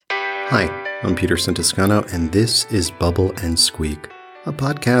Hi, I'm Peter Santiscano, and this is Bubble and Squeak, a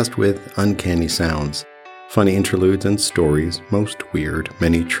podcast with uncanny sounds, funny interludes and stories, most weird,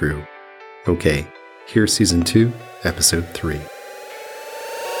 many true. Okay, here's Season 2, Episode 3.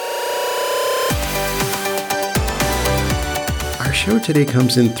 Our show today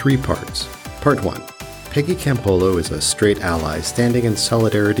comes in 3 parts. Part 1. Peggy Campolo is a straight ally standing in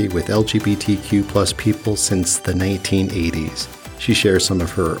solidarity with LGBTQ plus people since the 1980s. She shares some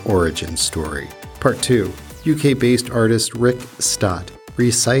of her origin story. Part 2. UK-based artist Rick Stott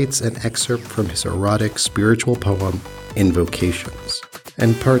recites an excerpt from his erotic spiritual poem, Invocations.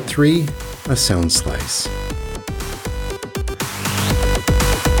 And Part 3. A sound slice.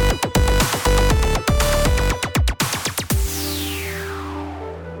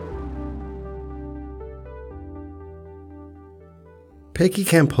 Peggy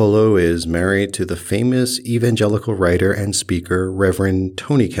Campolo is married to the famous evangelical writer and speaker Reverend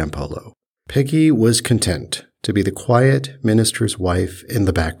Tony Campolo. Peggy was content to be the quiet minister's wife in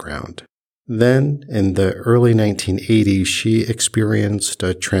the background. Then, in the early 1980s, she experienced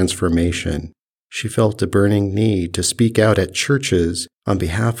a transformation. She felt a burning need to speak out at churches on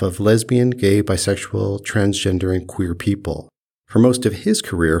behalf of lesbian, gay, bisexual, transgender, and queer people. For most of his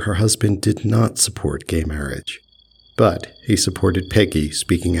career, her husband did not support gay marriage. But he supported Peggy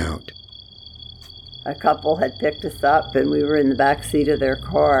speaking out. A couple had picked us up and we were in the back seat of their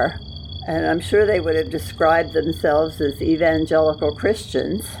car. And I'm sure they would have described themselves as evangelical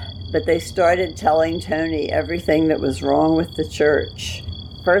Christians, but they started telling Tony everything that was wrong with the church.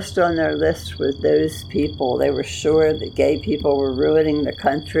 First on their list was those people. They were sure that gay people were ruining the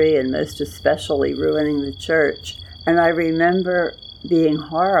country and most especially ruining the church. And I remember being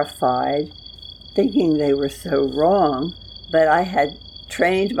horrified, thinking they were so wrong, but I had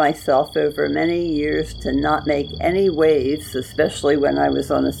trained myself over many years to not make any waves, especially when I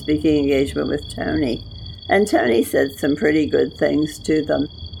was on a speaking engagement with Tony. And Tony said some pretty good things to them,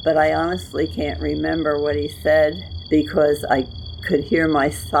 but I honestly can't remember what he said because I could hear my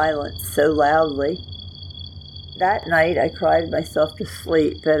silence so loudly. That night I cried myself to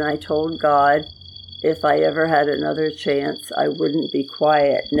sleep and I told God, if I ever had another chance, I wouldn't be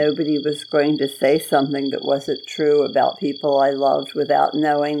quiet. Nobody was going to say something that wasn't true about people I loved without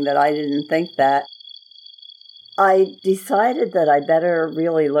knowing that I didn't think that. I decided that I better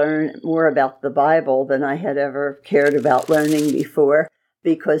really learn more about the Bible than I had ever cared about learning before,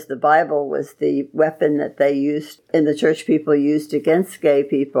 because the Bible was the weapon that they used, and the church people used against gay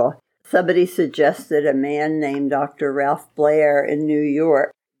people. Somebody suggested a man named Dr. Ralph Blair in New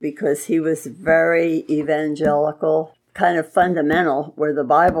York, because he was very evangelical, kind of fundamental where the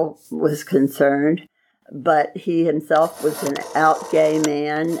Bible was concerned, but he himself was an out gay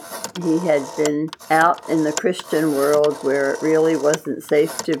man. He had been out in the Christian world where it really wasn't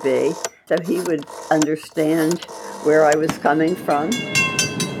safe to be, so he would understand where I was coming from.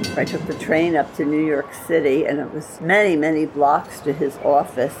 I took the train up to New York City, and it was many, many blocks to his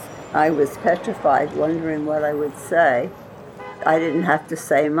office. I was petrified, wondering what I would say. I didn't have to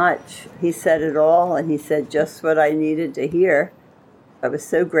say much. He said it all, and he said just what I needed to hear. I was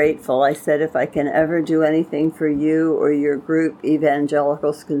so grateful. I said, if I can ever do anything for you or your group,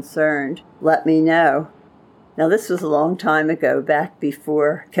 Evangelicals Concerned, let me know. Now, this was a long time ago, back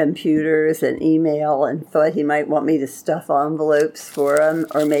before computers and email, and thought he might want me to stuff envelopes for him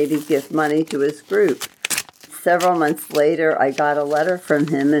or maybe give money to his group. Several months later, I got a letter from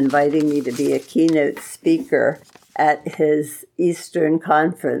him inviting me to be a keynote speaker at his Eastern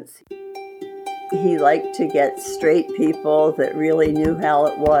Conference. He liked to get straight people that really knew how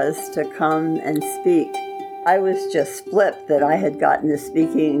it was to come and speak. I was just flipped that I had gotten a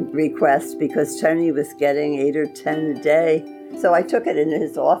speaking request because Tony was getting 8 or 10 a day. So I took it into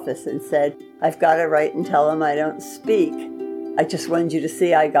his office and said, I've got to write and tell him I don't speak. I just wanted you to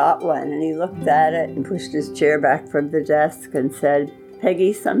see I got one. And he looked at it and pushed his chair back from the desk and said,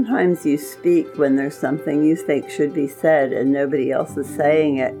 Peggy, sometimes you speak when there's something you think should be said and nobody else is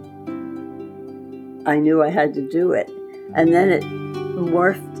saying it. I knew I had to do it. And then it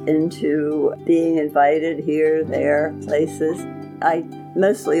morphed into being invited here, there, places. I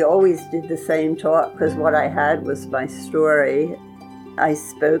mostly always did the same talk because what I had was my story. I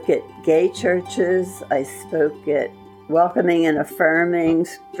spoke at gay churches. I spoke at welcoming and affirming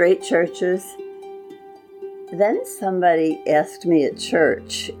straight churches. Then somebody asked me at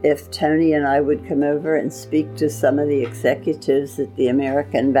church if Tony and I would come over and speak to some of the executives at the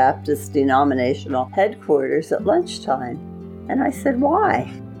American Baptist denominational headquarters at lunchtime. And I said,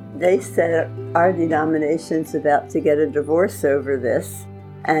 why? They said, our denomination's about to get a divorce over this,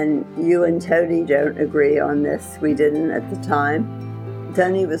 and you and Tony don't agree on this. We didn't at the time.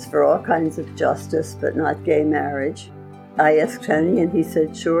 Tony was for all kinds of justice, but not gay marriage. I asked Tony, and he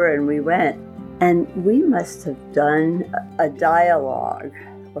said, sure, and we went. And we must have done a dialogue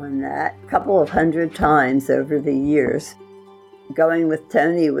on that a couple of 100 times over the years. Going with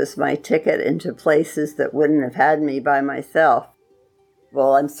Tony was my ticket into places that wouldn't have had me by myself.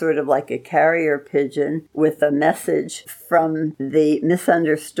 Well, I'm sort of like a carrier pigeon with a message from the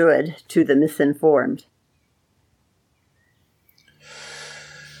misunderstood to the misinformed.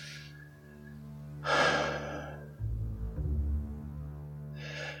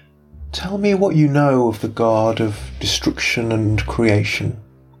 Tell me what you know of the God of destruction and creation.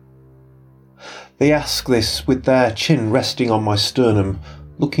 They ask this with their chin resting on my sternum,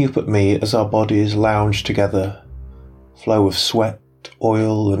 looking up at me as our bodies lounge together, flow of sweat,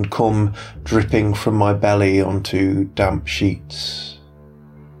 oil and cum dripping from my belly onto damp sheets.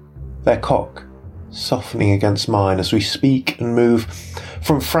 Their cock softening against mine as we speak and move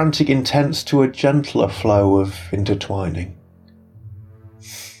from frantic intents to a gentler flow of intertwining.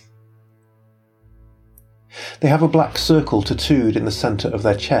 They have a black circle tattooed in the centre of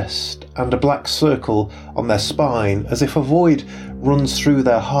their chest and a black circle on their spine, as if a void runs through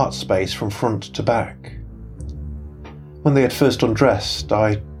their heart space from front to back. When they had first undressed,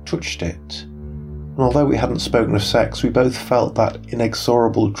 I touched it, and although we hadn't spoken of sex, we both felt that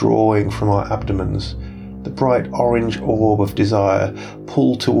inexorable drawing from our abdomens, the bright orange orb of desire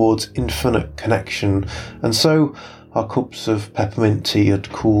pulled towards infinite connection, and so our cups of peppermint tea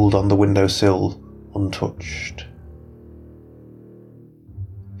had cooled on the windowsill, untouched.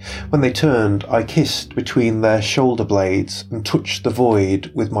 When they turned, I kissed between their shoulder blades and touched the void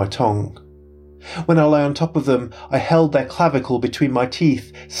with my tongue. When I lay on top of them, I held their clavicle between my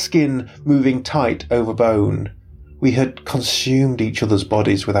teeth, skin moving tight over bone. We had consumed each other's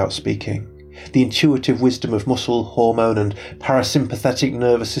bodies without speaking. The intuitive wisdom of muscle, hormone and parasympathetic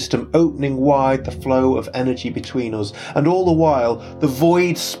nervous system opening wide the flow of energy between us, and all the while the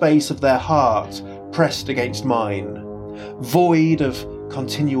void space of their heart pressed against mine. Void of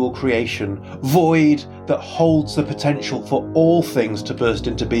continual creation, void that holds the potential for all things to burst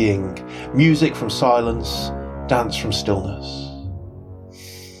into being, music from silence, dance from stillness.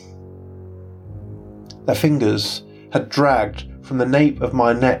 Their fingers had dragged from the nape of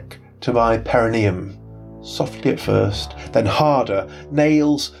my neck to my perineum, softly at first, then harder.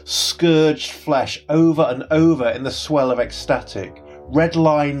 Nails scourged flesh over and over in the swell of ecstatic. Red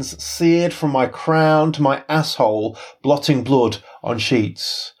lines seared from my crown to my asshole, blotting blood on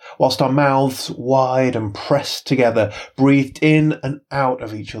sheets, whilst our mouths, wide and pressed together, breathed in and out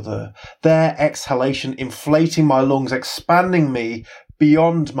of each other, their exhalation inflating my lungs, expanding me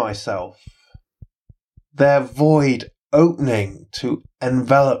beyond myself, their void opening to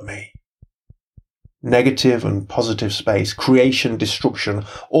envelop me. Negative and positive space, creation, destruction,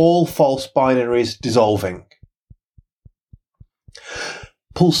 all false binaries dissolving.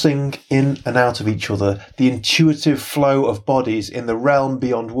 Pulsing in and out of each other, the intuitive flow of bodies in the realm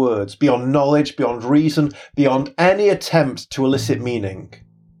beyond words, beyond knowledge, beyond reason, beyond any attempt to elicit meaning.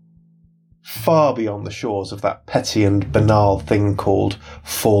 Far beyond the shores of that petty and banal thing called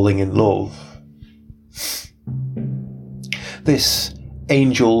falling in love. This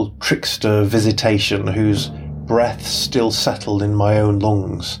angel trickster visitation, whose breath still settled in my own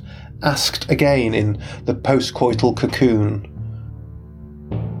lungs, asked again in the postcoital cocoon,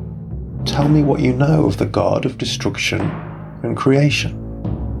 tell me what you know of the God of destruction and creation.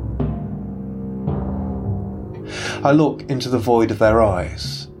 I look into the void of their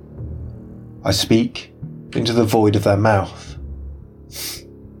eyes. I speak into the void of their mouth.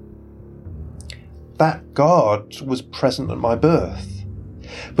 That God was present at my birth,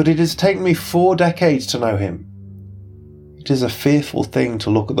 but it has taken me 4 decades to know him. It is a fearful thing to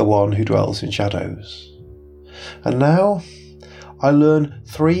look at the one who dwells in shadows. And now I learn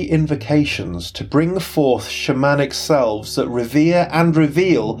 3 invocations to bring forth shamanic selves that revere and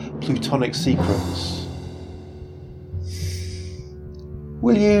reveal plutonic secrets.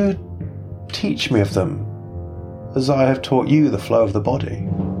 Will you teach me of them, as I have taught you the flow of the body?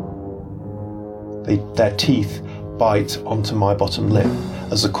 Their teeth bite onto my bottom lip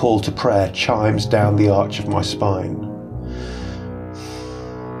as the call to prayer chimes down the arch of my spine.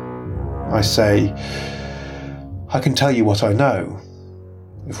 I say, I can tell you what I know.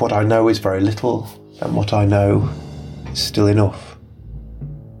 If what I know is very little, then what I know is still enough.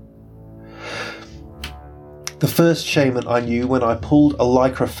 The first shaman I knew when I pulled a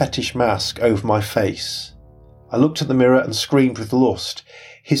lycra fetish mask over my face. I looked at the mirror and screamed with lust.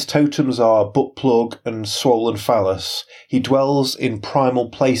 His totems are butt plug and swollen phallus. He dwells in primal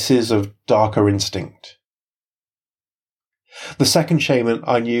places of darker instinct. The second shaman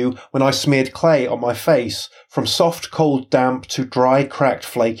I knew when I smeared clay on my face, from soft, cold, damp to dry, cracked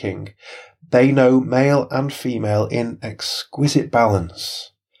flaking. They know male and female in exquisite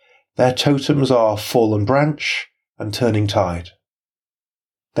balance. Their totems are fallen branch and turning tide.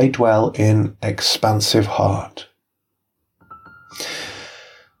 They dwell in expansive heart.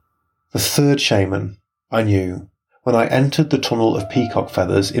 The third shaman I knew when I entered the tunnel of peacock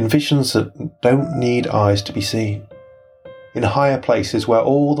feathers in visions that don't need eyes to be seen. In higher places where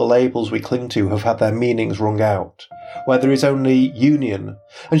all the labels we cling to have had their meanings wrung out, where there is only union,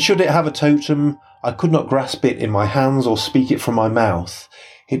 and should it have a totem, I could not grasp it in my hands or speak it from my mouth.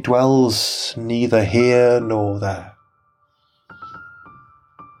 It dwells neither here nor there.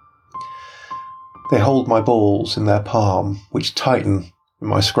 They hold my balls in their palm, which tighten in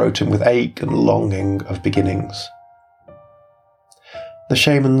my scrotum with ache and longing of beginnings. The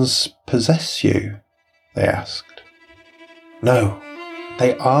shamans possess you? They asked. No,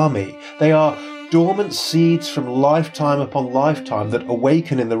 they are me. They are dormant seeds from lifetime upon lifetime that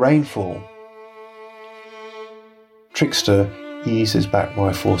awaken in the rainfall. Trickster eases back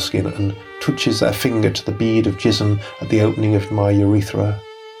my foreskin and touches their finger to the bead of jism at the opening of my urethra.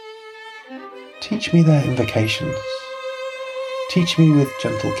 Teach me their invocations. Teach me with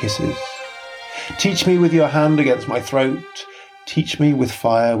gentle kisses. Teach me with your hand against my throat. Teach me with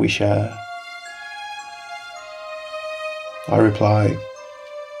fire we share. I reply,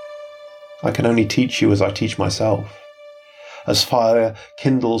 I can only teach you as I teach myself. As fire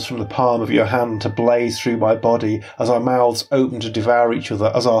kindles from the palm of your hand to blaze through my body, as our mouths open to devour each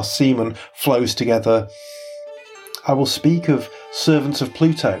other, as our semen flows together, I will speak of servants of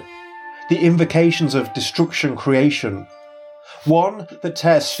Pluto, the invocations of destruction creation, one that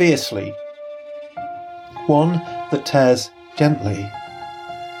tears fiercely, one that tears gently,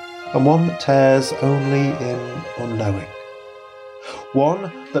 and one that tears only in unknowing.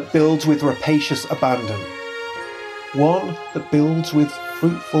 One that builds with rapacious abandon. One that builds with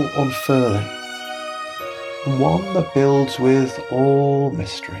fruitful unfurling. And one that builds with all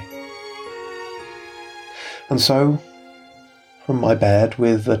mystery. And so, from my bed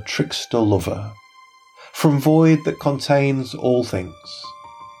with a trickster lover, from void that contains all things,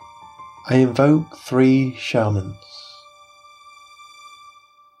 I invoke 3 shamans.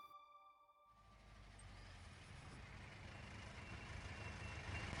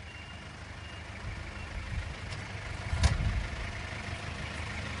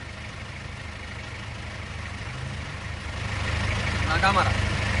 Cámara.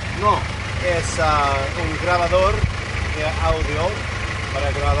 No, es un grabador de audio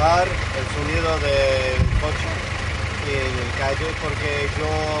para grabar el sonido del coche y del calle, porque yo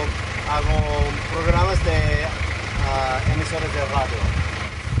hago programas de emisoras de radio.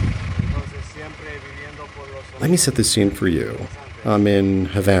 Entonces siempre viviendo por los sonidos. Let me set the scene for you. I'm in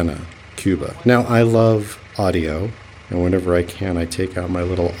Havana, Cuba. Now, I love audio, and whenever I can, I take out my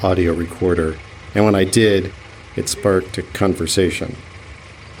little audio recorder. And when I did, it sparked a conversation.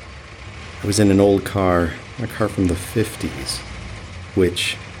 I was in an old car, a car from the 50s,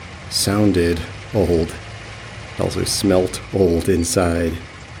 which sounded old. It also smelt old inside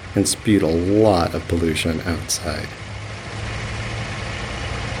and spewed a lot of pollution outside.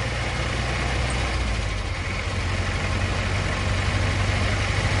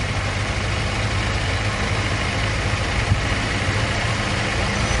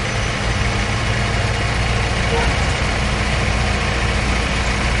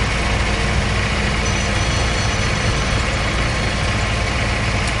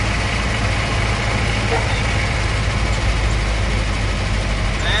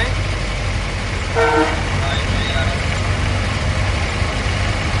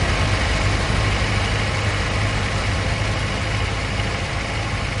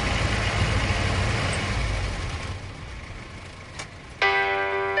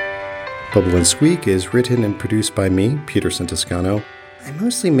 Bubble and Squeak is written and produced by me, Peter Santiscano. I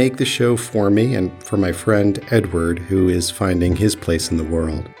mostly make the show for me and for my friend Edward, who is finding his place in the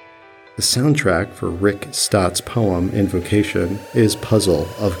world. The soundtrack for Rick Stott's poem, Invocation, is Puzzle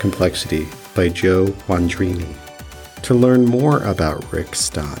of Complexity by Joe Wandrini. To learn more about Rick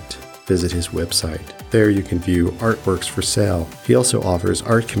Stott, visit his website. There you can view artworks for sale. He also offers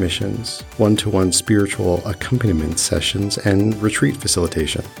art commissions, one-to-one spiritual accompaniment sessions, and retreat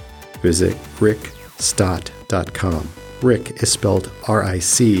facilitation. Visit rickstott.com. Rick is spelled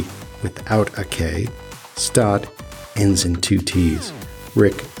R-I-C without a K. Stott ends in 2 T's.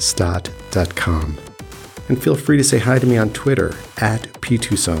 rickstott.com. And feel free to say hi to me on Twitter at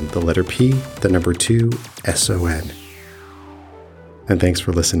P2Son, the letter P, the number 2, S-O-N. And thanks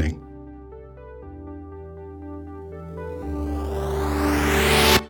for listening.